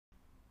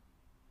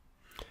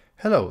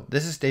Hello,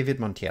 this is David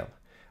Montiel.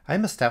 I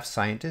am a staff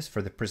scientist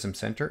for the PRISMS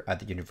Center at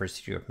the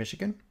University of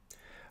Michigan.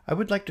 I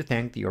would like to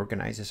thank the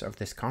organizers of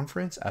this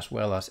conference as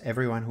well as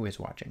everyone who is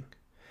watching.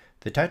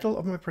 The title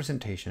of my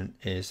presentation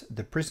is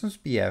the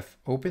PRISMS-PF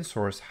Open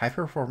Source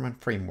High-Performance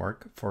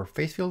Framework for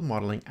Phase Field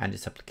Modeling and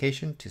its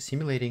Application to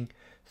Simulating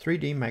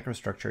 3D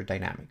Microstructure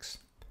Dynamics.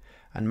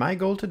 And my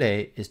goal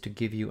today is to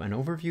give you an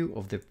overview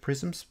of the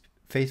PRISMS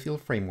Phase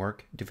Field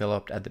Framework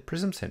developed at the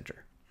PRISMS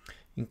Center,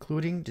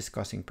 including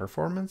discussing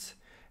performance,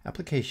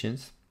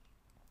 applications,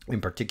 in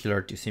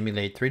particular to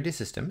simulate 3D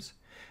systems,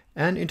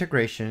 and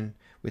integration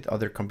with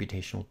other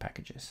computational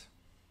packages.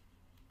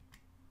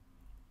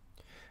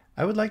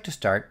 I would like to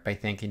start by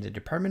thanking the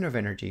Department of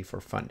Energy for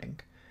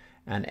funding,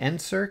 and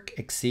NSERC,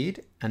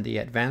 Exceed, and the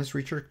Advanced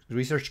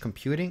Research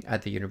Computing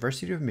at the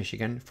University of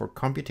Michigan for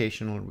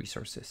computational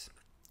resources.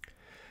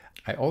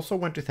 I also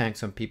want to thank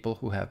some people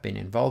who have been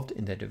involved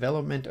in the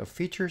development of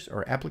features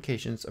or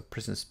applications of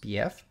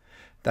PRISMS-PF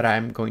that I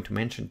am going to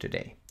mention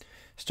today,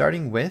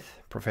 starting with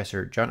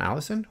Professor John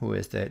Allison, who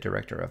is the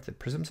director of the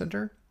PRISMS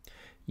Center,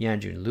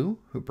 Yanjun Liu,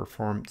 who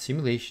performed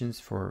simulations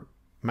for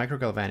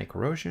microgalvanic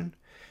corrosion,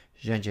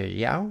 Zhenzhe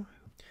Yao,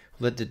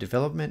 who led the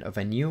development of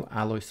a new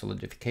alloy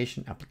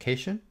solidification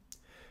application,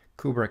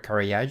 Kubra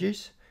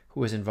Karagias,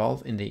 who was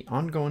involved in the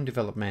ongoing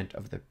development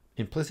of the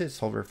implicit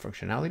solver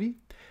functionality,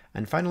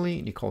 and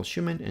finally Nicole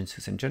Schumann and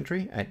Susan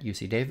Gentry at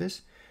UC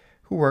Davis,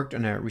 who worked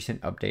on a recent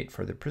update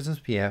for the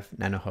PRISMS-PF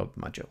Nanohub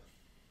module.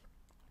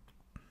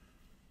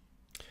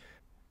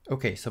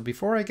 Okay, so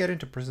before I get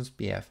into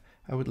PRISMS-PF,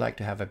 I would like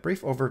to have a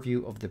brief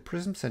overview of the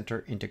PRISMS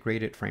Center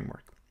Integrated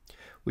Framework,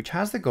 which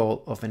has the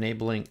goal of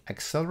enabling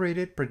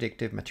accelerated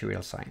predictive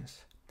material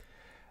science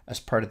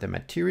as part of the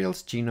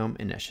Materials Genome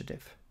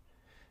Initiative.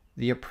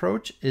 The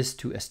approach is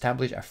to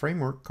establish a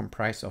framework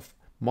comprised of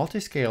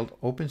multi-scaled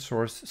open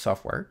source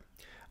software,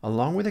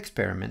 along with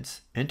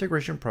experiments,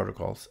 integration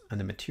protocols, and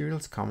the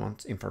Materials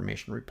Commons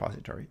Information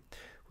Repository,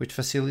 which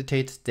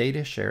facilitates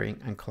data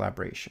sharing and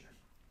collaboration.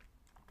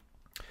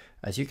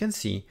 As you can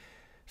see,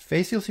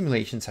 phase field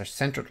simulations are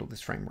central to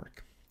this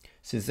framework,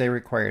 since they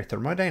require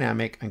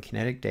thermodynamic and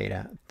kinetic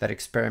data that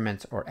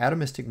experiments or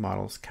atomistic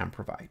models can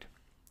provide.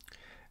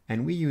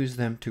 And we use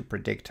them to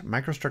predict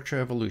microstructure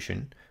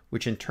evolution,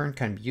 which in turn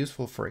can be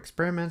useful for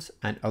experiments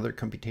and other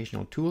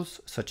computational tools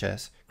such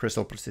as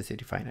crystal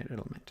plasticity finite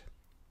element.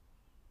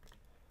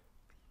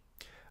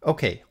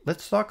 Okay,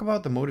 let's talk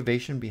about the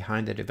motivation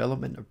behind the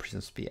development of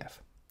PRISMS-PF.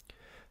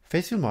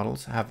 Phase field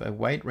models have a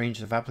wide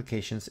range of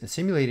applications in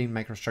simulating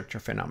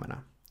microstructure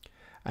phenomena.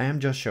 I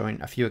am just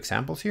showing a few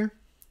examples here.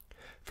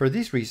 For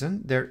this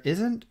reason, there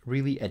isn't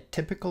really a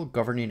typical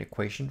governing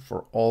equation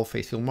for all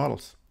phase field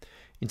models.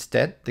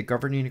 Instead, the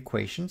governing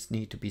equations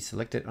need to be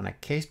selected on a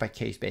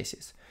case-by-case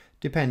basis,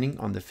 depending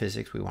on the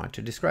physics we want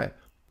to describe.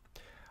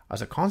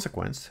 As a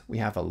consequence, we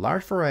have a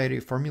large variety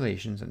of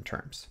formulations and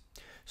terms.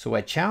 So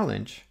a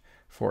challenge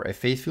for a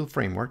phase field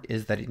framework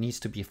is that it needs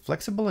to be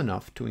flexible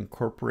enough to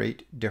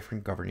incorporate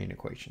different governing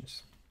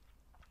equations.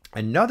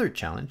 Another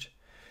challenge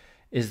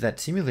is that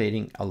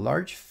simulating a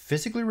large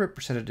physically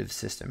representative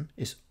system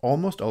is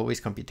almost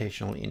always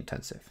computationally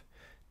intensive,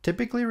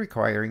 typically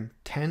requiring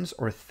tens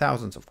or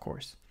thousands of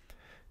cores.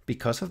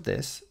 Because of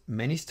this,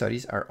 many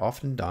studies are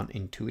often done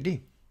in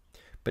 2D,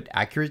 but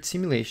accurate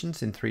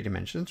simulations in 3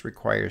 dimensions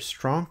require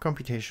strong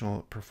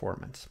computational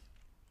performance.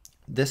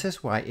 This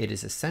is why it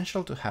is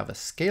essential to have a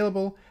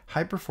scalable,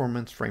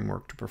 high-performance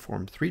framework to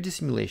perform 3D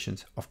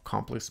simulations of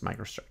complex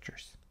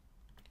microstructures.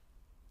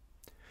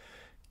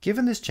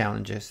 Given these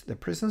challenges, the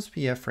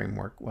PRISMS-PF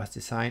framework was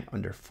designed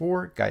under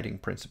 4 guiding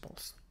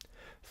principles.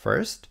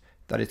 First,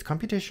 that its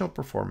computational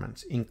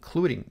performance,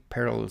 including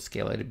parallel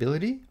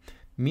scalability,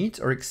 meets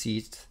or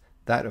exceeds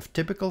that of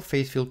typical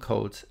phase field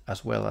codes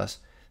as well as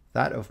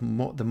that of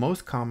the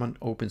most common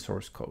open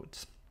source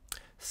codes.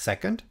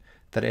 Second,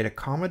 that it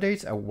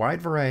accommodates a wide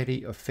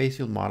variety of phase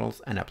field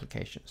models and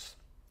applications.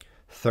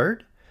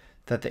 Third,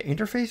 that the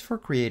interface for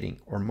creating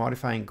or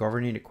modifying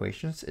governing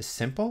equations is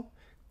simple,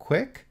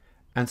 quick,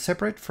 and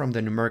separate from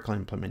the numerical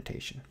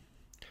implementation.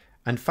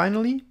 And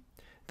finally,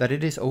 that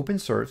it is open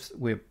source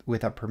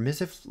with a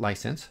permissive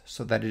license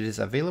so that it is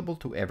available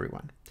to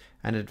everyone,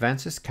 and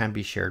advances can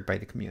be shared by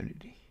the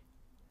community.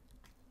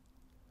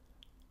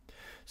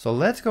 So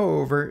let's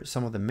go over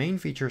some of the main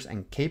features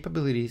and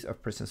capabilities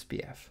of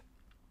PRISMS-PF.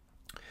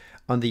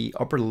 On the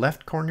upper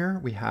left corner,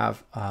 we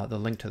have the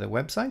link to the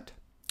website,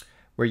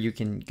 where you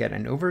can get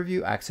an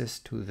overview, access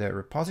to the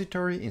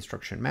repository,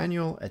 instruction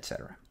manual,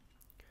 etc.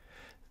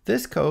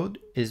 This code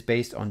is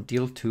based on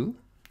DEAL2,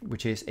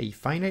 which is a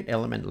finite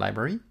element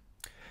library,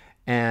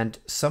 and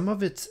some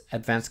of its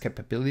advanced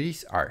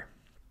capabilities are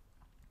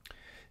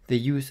the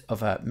use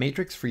of a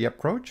matrix-free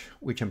approach,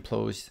 which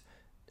employs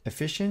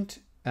efficient,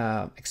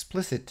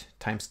 explicit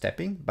time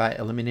stepping by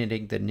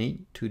eliminating the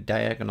need to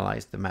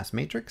diagonalize the mass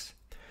matrix,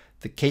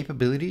 the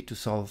capability to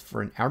solve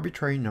for an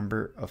arbitrary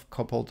number of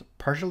coupled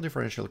partial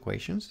differential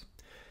equations,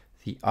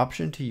 the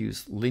option to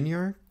use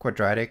linear,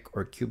 quadratic,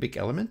 or cubic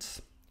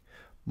elements,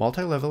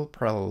 multilevel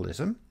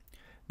parallelism,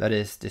 that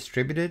is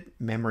distributed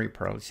memory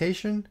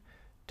parallelization,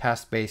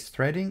 task-based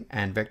threading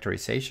and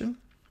vectorization.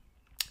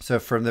 So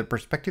from the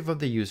perspective of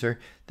the user,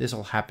 this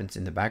all happens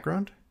in the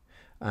background,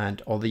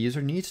 and all the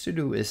user needs to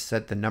do is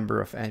set the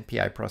number of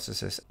MPI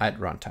processes at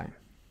runtime.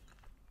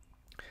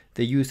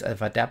 The use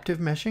of adaptive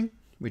meshing,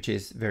 which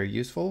is very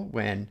useful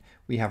when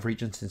we have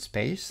regions in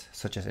space,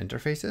 such as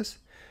interfaces,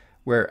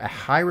 where a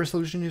high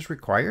resolution is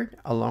required,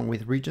 along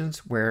with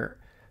regions where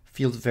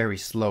fields vary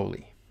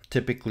slowly,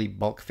 typically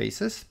bulk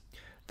faces,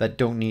 that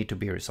don't need to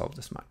be resolved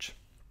as much.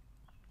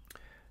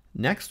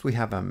 Next, we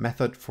have a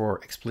method for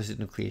explicit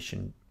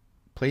nucleation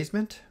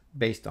placement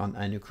based on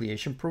a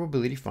nucleation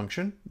probability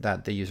function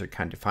that the user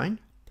can define.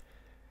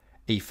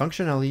 A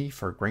functionality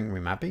for grain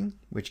remapping,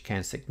 which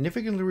can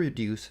significantly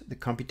reduce the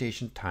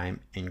computation time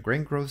in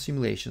grain growth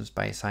simulations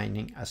by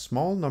assigning a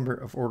small number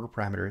of order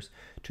parameters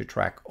to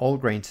track all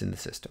grains in the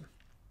system.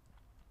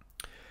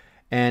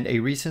 And a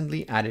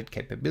recently added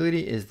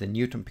capability is the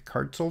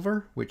Newton-Picard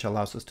solver, which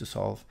allows us to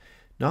solve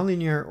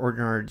nonlinear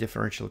ordinary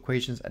differential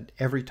equations at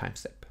every time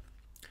step.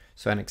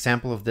 So an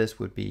example of this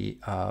would be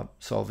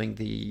solving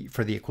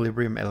for the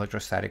equilibrium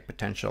electrostatic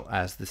potential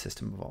as the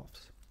system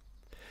evolves.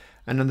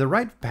 And on the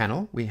right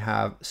panel, we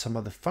have some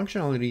of the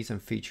functionalities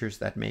and features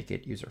that make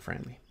it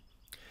user-friendly,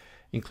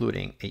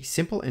 including a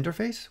simple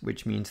interface,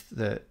 which means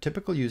the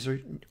typical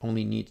user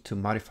only needs to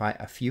modify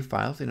a few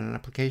files in an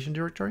application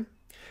directory,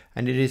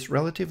 and it is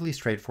relatively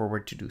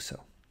straightforward to do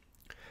so.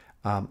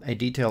 A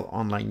detailed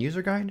online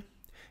user guide,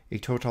 a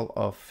total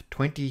of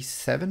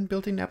 27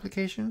 built-in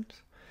applications,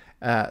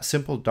 a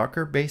simple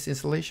Docker-based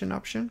installation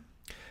option,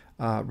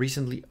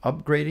 recently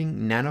upgrading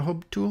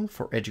Nanohub tool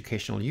for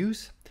educational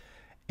use,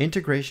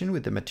 integration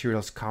with the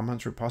Materials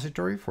Commons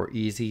repository for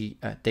easy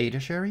data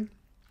sharing,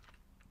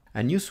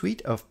 a new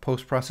suite of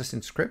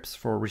post-processing scripts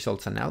for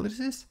results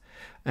analysis,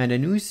 and a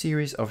new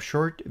series of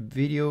short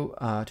video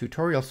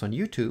tutorials on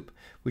YouTube,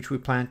 which we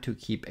plan to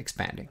keep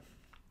expanding.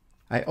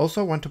 I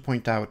also want to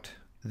point out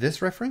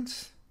this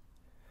reference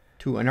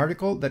to an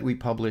article that we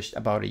published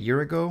about a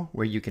year ago,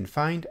 where you can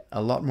find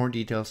a lot more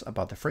details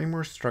about the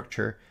framework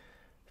structure,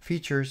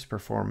 features,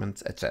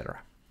 performance, etc.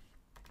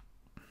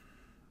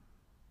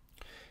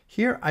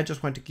 Here, I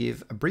just want to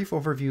give a brief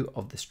overview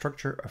of the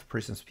structure of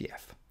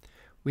PRISMS-PF.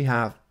 We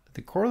have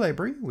the core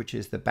library, which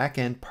is the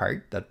back-end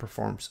part that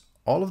performs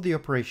all of the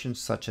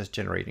operations such as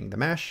generating the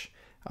mesh,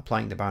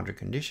 applying the boundary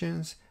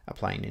conditions,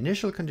 applying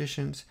initial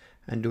conditions,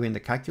 and doing the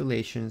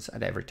calculations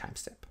at every time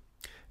step.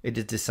 It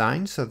is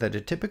designed so that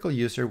a typical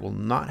user will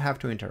not have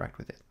to interact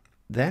with it.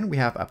 Then we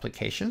have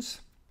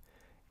applications.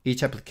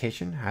 Each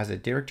application has a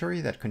directory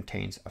that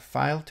contains a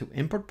file to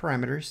import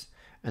parameters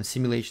and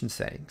simulation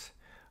settings,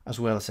 as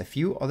well as a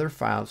few other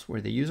files where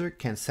the user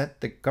can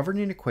set the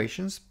governing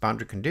equations,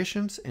 boundary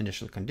conditions,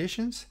 initial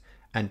conditions,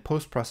 and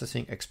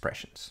post-processing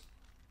expressions.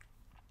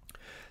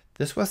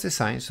 This was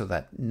designed so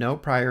that no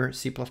prior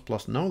C++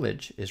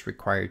 knowledge is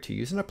required to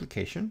use an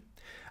application,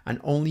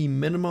 and only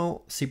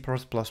minimal C++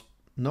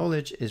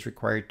 knowledge is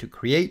required to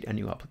create a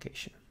new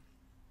application.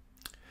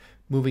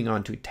 Moving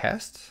on to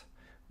tests,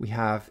 we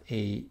have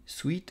a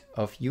suite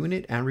of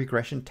unit and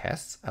regression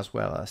tests, as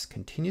well as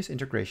continuous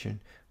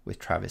integration with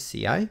Travis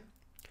CI.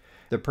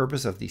 The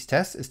purpose of these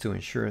tests is to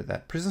ensure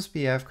that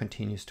PRISMS-PF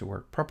continues to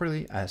work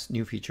properly as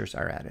new features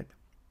are added.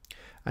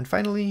 And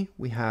finally,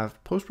 we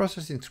have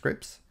post-processing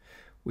scripts,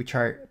 which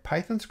are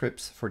Python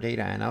scripts for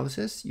data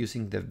analysis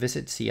using the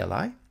visit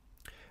CLI,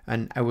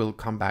 and I will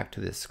come back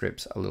to these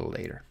scripts a little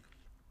later.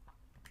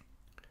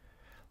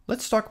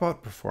 Let's talk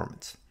about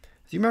performance.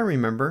 As you might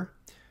remember,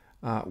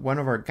 one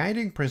of our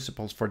guiding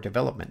principles for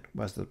development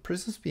was that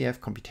PRISMS-PF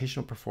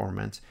computational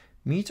performance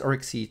meets or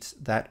exceeds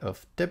that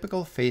of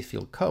typical phase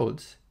field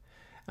codes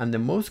and the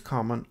most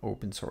common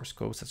open source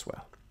codes as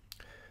well.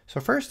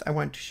 So first, I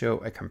want to show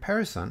a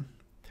comparison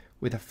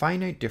with a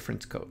finite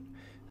difference code.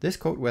 This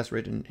code was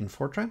written in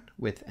Fortran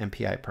with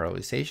MPI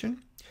parallelization,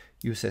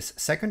 uses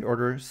second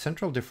order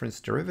central difference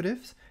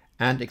derivatives,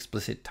 and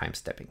explicit time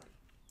stepping.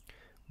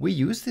 We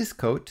use this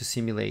code to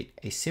simulate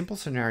a simple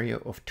scenario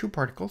of two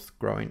particles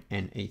growing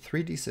in a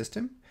 3D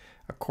system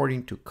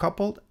according to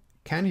coupled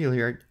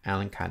Cahn-Hilliard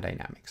Allen-Cahn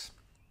dynamics.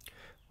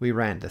 We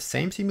ran the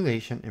same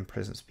simulation in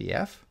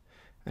PRISMS-PF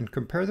and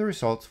compare the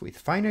results with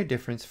finite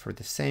difference for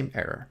the same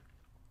error.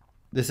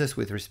 This is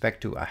with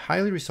respect to a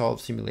highly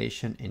resolved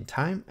simulation in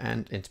time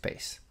and in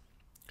space.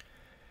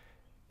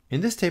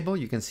 In this table,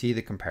 you can see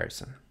the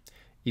comparison.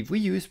 If we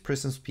use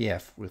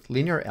PRISMS-PF with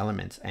linear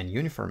elements and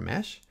uniform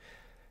mesh,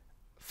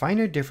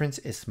 finite difference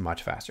is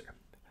much faster.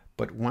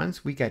 But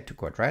once we get to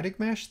quadratic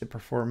mesh, the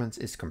performance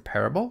is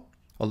comparable,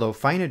 although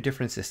finite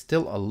difference is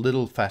still a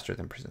little faster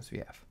than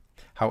PRISMS-PF.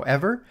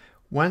 However,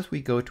 once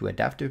we go to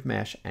adaptive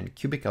mesh and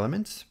cubic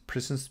elements,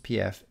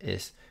 PRISMS-PF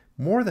is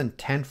more than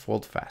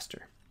 10-fold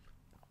faster.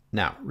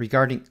 Now,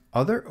 regarding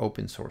other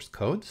open source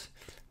codes,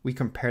 we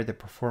compare the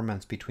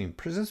performance between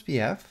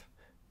PRISMS-PF,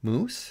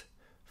 Moose,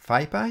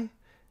 PyPy,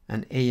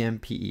 and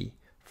AMPE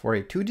for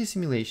a 2D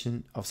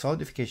simulation of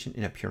solidification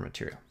in a pure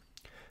material.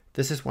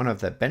 This is one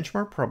of the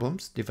benchmark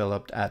problems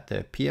developed at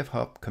the PF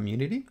Hub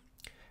community.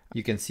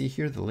 You can see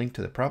here the link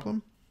to the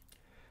problem.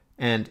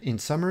 And in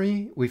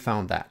summary, we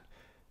found that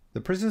the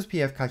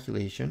PRISMS-PF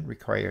calculation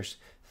requires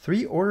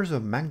 3 orders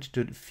of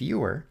magnitude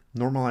fewer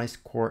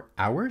normalized core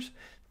hours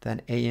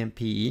than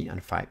AMPE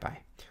and PhiPi,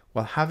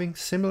 while having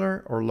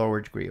similar or lower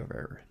degree of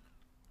error.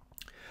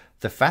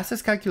 The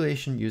fastest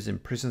calculation using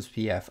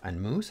PRISMS-PF and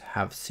MOOS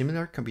have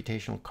similar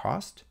computational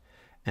cost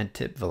and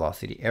tip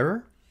velocity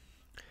error.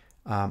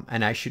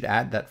 And I should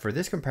add that for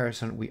this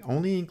comparison, we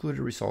only included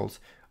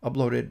results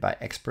uploaded by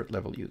expert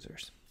level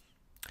users.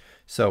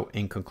 So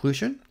in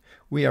conclusion,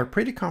 we are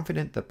pretty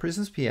confident that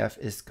PRISMS-PF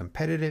is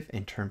competitive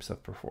in terms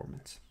of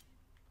performance.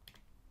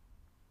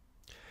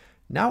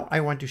 Now I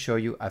want to show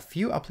you a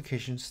few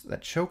applications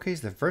that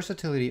showcase the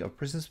versatility of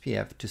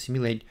PRISMS-PF to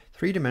simulate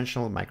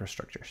three-dimensional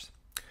microstructures,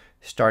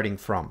 starting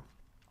from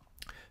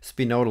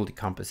spinodal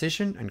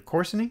decomposition and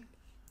coarsening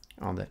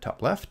on the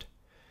top left,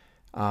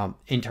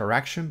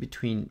 interaction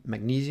between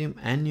magnesium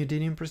and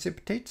neodymium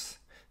precipitates.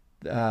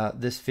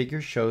 This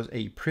figure shows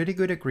a pretty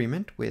good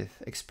agreement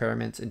with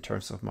experiments in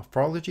terms of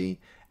morphology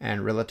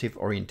and relative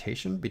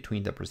orientation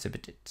between the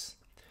precipitates.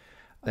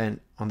 Then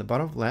on the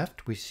bottom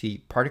left, we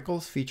see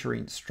particles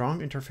featuring strong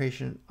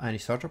interfacial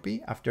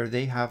anisotropy after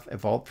they have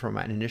evolved from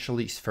an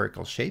initially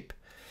spherical shape.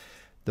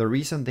 The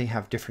reason they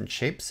have different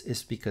shapes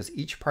is because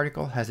each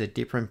particle has a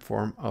different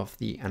form of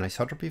the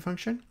anisotropy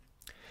function.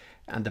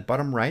 And the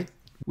bottom right,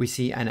 we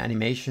see an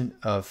animation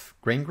of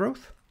grain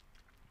growth.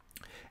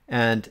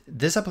 And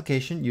this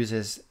application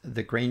uses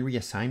the grain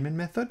reassignment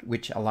method,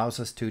 which allows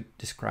us to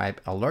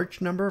describe a large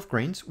number of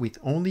grains with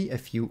only a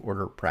few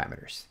order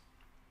parameters.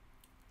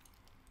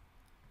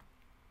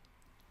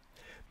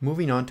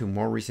 Moving on to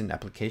more recent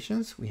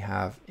applications, we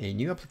have a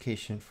new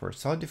application for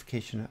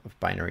solidification of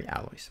binary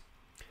alloys.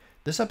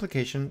 This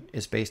application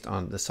is based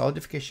on the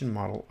solidification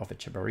model of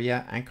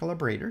Echevarria and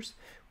collaborators,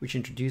 which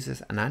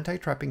introduces an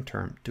anti-trapping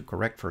term to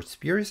correct for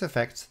spurious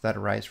effects that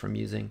arise from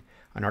using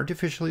an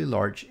artificially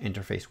large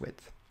interface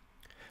width.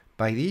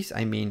 By these,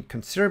 I mean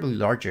considerably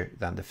larger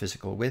than the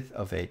physical width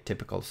of a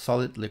typical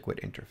solid-liquid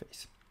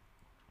interface.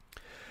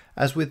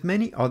 As with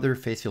many other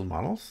phase field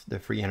models, the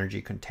free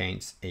energy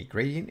contains a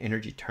gradient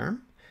energy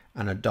term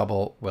and a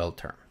double well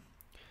term.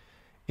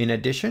 In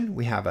addition,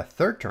 we have a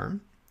third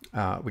term,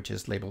 which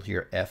is labeled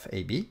here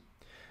FAB,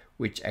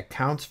 which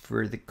accounts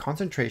for the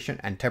concentration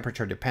and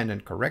temperature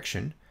dependent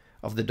correction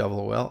of the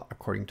double well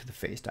according to the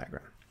phase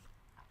diagram.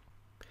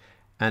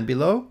 And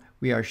below,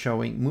 we are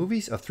showing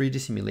movies of 3D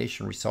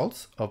simulation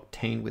results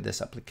obtained with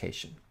this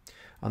application.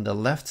 On the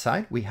left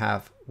side, we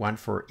have one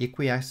for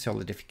equiax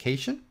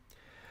solidification,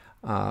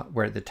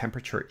 where the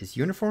temperature is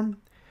uniform,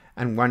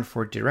 and one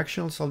for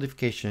directional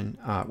solidification,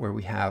 where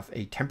we have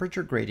a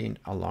temperature gradient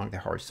along the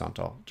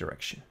horizontal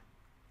direction.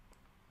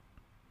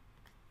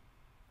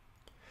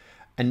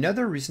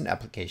 Another recent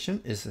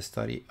application is the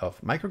study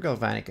of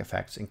microgalvanic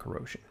effects in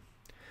corrosion.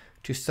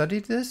 To study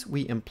this,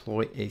 we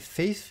employ a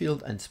phase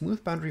field and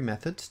smooth boundary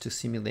methods to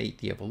simulate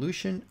the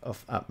evolution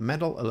of a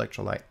metal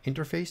electrolyte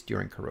interface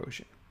during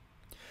corrosion.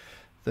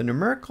 The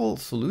numerical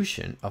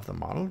solution of the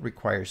model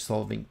requires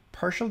solving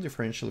partial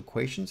differential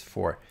equations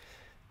for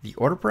the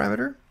order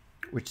parameter,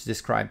 which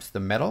describes the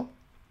metal,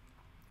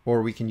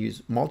 or we can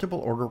use multiple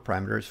order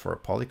parameters for a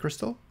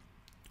polycrystal.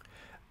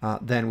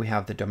 Then we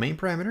have the domain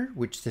parameter,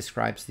 which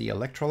describes the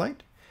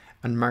electrolyte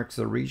and marks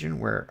the region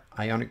where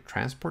ionic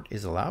transport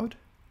is allowed.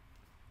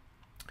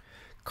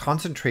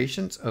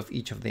 Concentrations of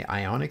each of the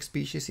ionic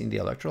species in the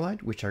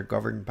electrolyte, which are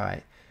governed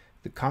by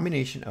the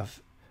combination of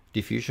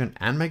diffusion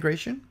and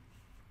migration.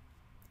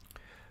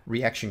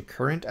 Reaction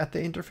current at the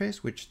interface,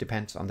 which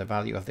depends on the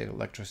value of the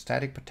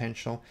electrostatic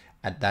potential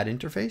at that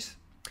interface.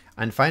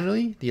 And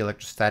finally, the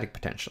electrostatic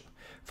potential,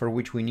 for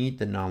which we need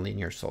the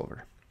nonlinear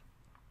solver.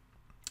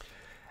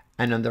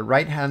 And on the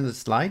right-hand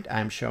slide,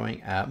 I'm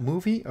showing a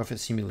movie of a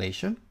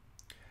simulation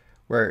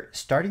where,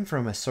 starting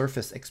from a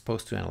surface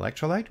exposed to an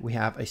electrolyte, we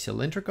have a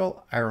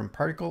cylindrical iron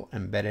particle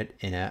embedded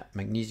in a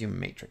magnesium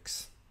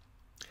matrix.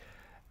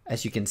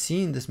 As you can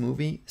see in this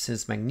movie,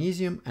 since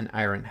magnesium and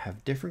iron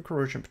have different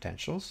corrosion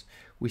potentials,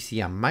 we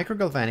see a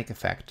microgalvanic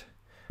effect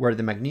where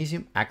the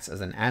magnesium acts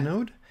as an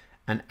anode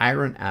and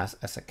iron as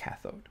a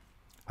cathode.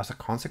 As a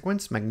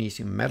consequence,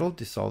 magnesium metal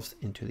dissolves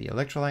into the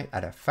electrolyte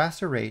at a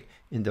faster rate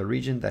in the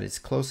region that is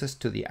closest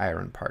to the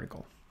iron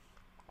particle.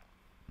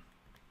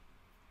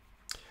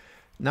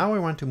 Now I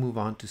want to move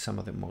on to some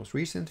of the most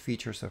recent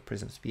features of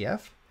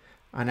PRISMS-PF,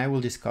 and I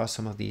will discuss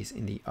some of these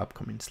in the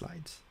upcoming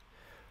slides.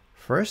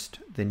 First,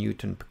 the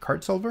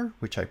Newton-Picard solver,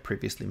 which I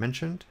previously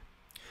mentioned.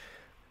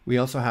 We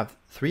also have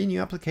 3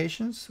 new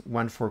applications,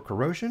 one for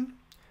corrosion,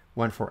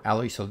 one for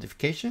alloy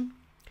solidification,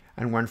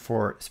 and one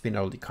for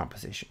spinodal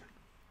decomposition.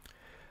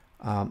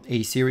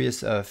 A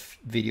series of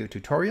video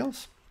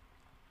tutorials,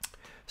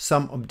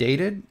 some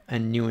updated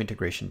and new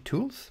integration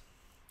tools,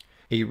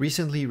 a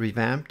recently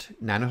revamped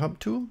Nanohub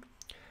tool,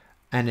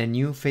 and a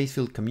new phase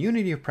field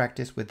community of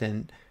practice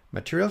within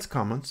Materials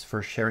Commons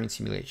for sharing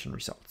simulation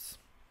results.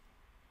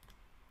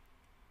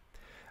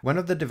 One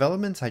of the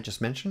developments I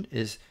just mentioned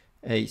is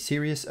a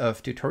series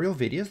of tutorial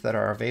videos that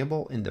are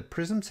available in the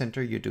PRISMS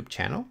Center YouTube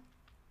channel.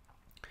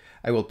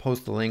 I will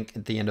post the link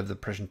at the end of the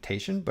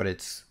presentation, but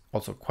it's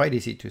also quite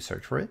easy to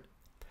search for it.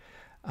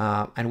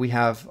 And we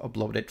have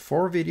uploaded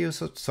 4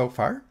 videos so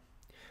far.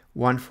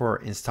 One for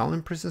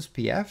installing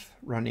PRISMS-PF,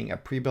 running a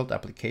pre-built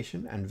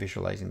application and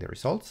visualizing the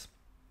results.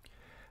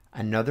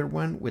 Another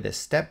one with a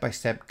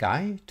step-by-step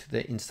guide to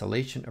the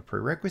installation of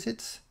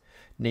prerequisites,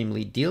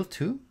 namely Deal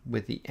 2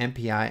 with the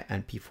MPI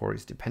and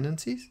P4's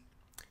dependencies,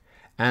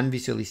 and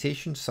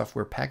visualization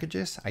software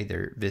packages,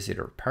 either Visit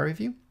or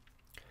ParaView.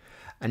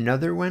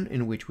 Another one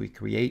in which we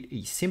create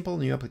a simple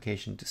new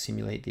application to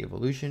simulate the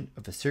evolution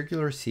of a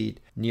circular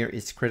seed near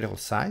its critical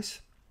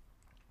size.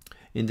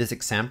 In this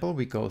example,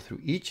 we go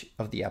through each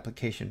of the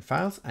application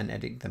files and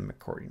edit them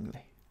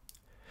accordingly.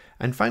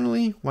 And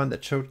finally, one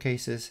that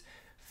showcases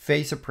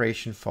phase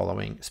separation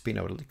following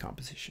spinodal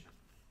decomposition.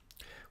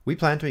 We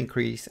plan to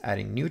increase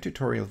adding new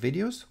tutorial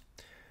videos,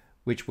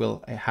 which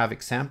will have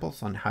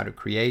examples on how to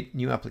create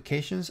new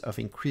applications of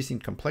increasing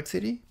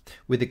complexity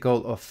with the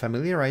goal of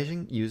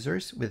familiarizing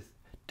users with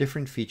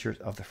different features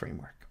of the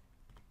framework.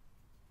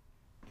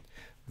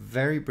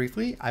 Very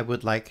briefly, I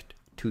would like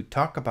to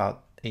talk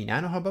about a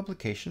Nanohub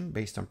application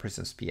based on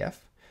PRISMS-PF.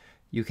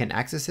 You can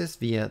access this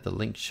via the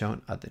link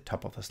shown at the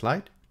top of the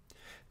slide.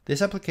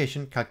 This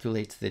application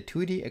calculates the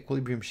 2D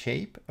equilibrium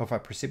shape of a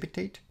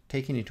precipitate,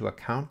 taking into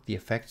account the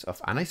effects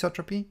of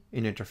anisotropy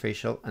in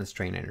interfacial and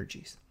strain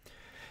energies.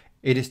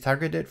 It is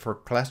targeted for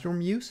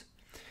classroom use,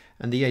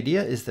 and the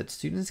idea is that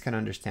students can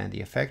understand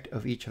the effect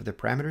of each of the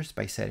parameters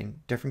by setting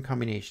different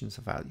combinations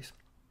of values.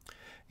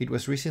 It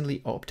was recently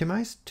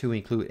optimized to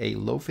include a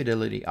low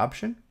fidelity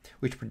option,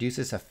 which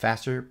produces a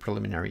faster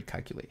preliminary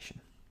calculation.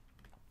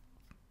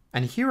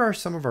 And here are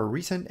some of our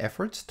recent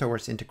efforts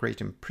towards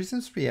integrating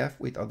PRISMS-PF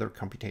with other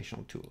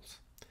computational tools.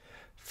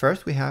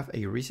 First, we have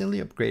a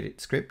recently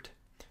upgraded script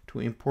to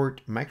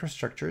import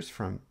microstructures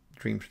from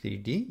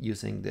Dream3D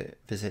using the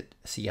Visit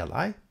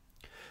CLI.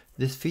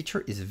 This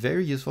feature is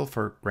very useful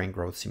for grain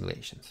growth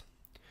simulations.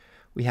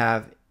 We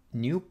have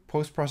new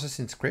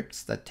post-processing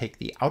scripts that take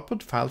the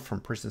output file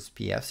from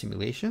PRISMS-PF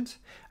simulations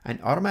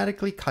and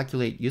automatically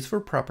calculate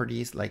useful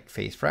properties like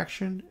phase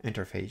fraction,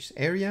 interface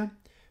area,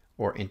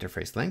 or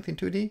interface length in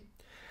 2D,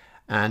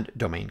 and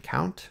domain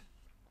count.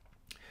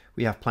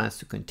 We have plans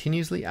to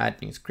continuously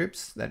add new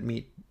scripts that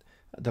meet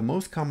the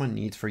most common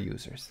needs for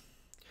users.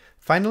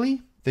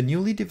 Finally, the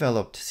newly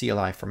developed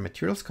CLI for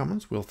Materials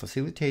Commons will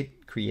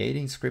facilitate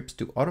creating scripts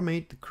to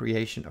automate the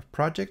creation of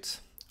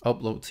projects,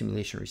 upload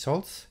simulation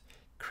results,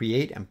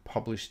 create and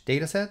publish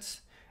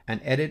datasets,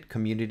 and edit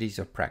communities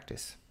of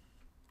practice.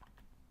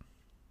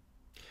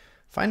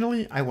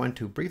 Finally, I want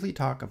to briefly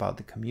talk about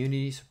the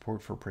community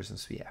support for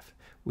PRISMS-PF.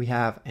 We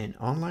have an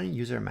online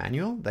user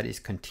manual that is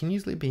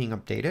continuously being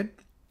updated,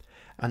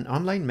 an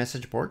online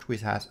message board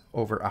which has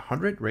over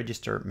 100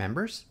 registered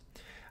members,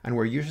 and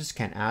where users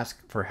can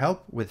ask for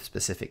help with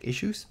specific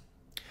issues.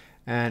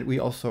 And we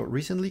also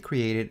recently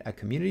created a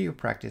community of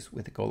practice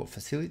with the goal of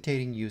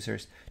facilitating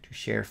users to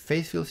share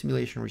phase field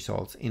simulation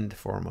results in the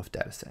form of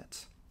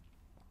datasets.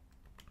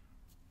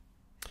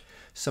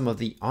 Some of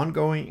the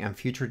ongoing and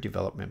future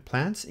development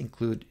plans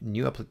include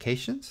new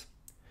applications.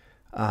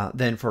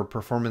 Then for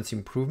performance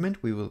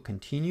improvement, we will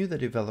continue the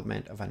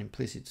development of an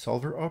implicit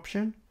solver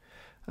option.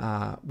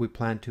 We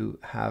plan to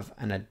have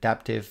an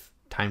adaptive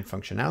time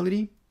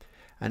functionality,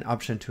 an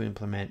option to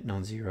implement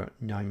non-zero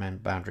Neumann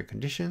boundary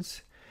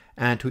conditions,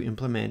 and to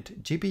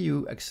implement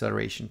GPU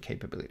acceleration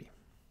capability.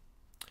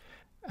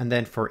 And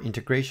then for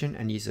integration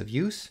and ease of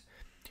use,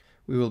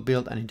 we will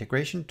build an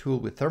integration tool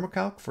with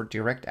ThermoCalc for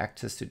direct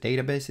access to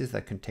databases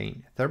that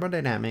contain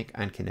thermodynamic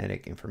and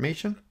kinetic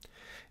information.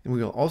 And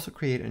we will also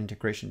create an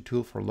integration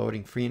tool for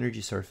loading free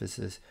energy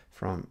surfaces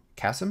from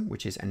CASM,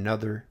 which is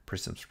another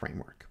PRISMS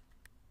framework.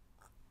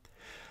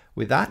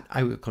 With that,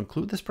 I will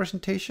conclude this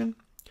presentation.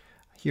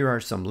 Here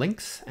are some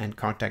links and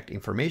contact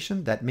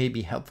information that may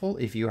be helpful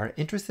if you are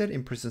interested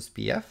in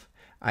PRISMS-PF,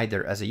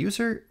 either as a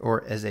user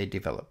or as a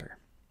developer.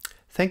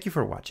 Thank you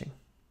for watching.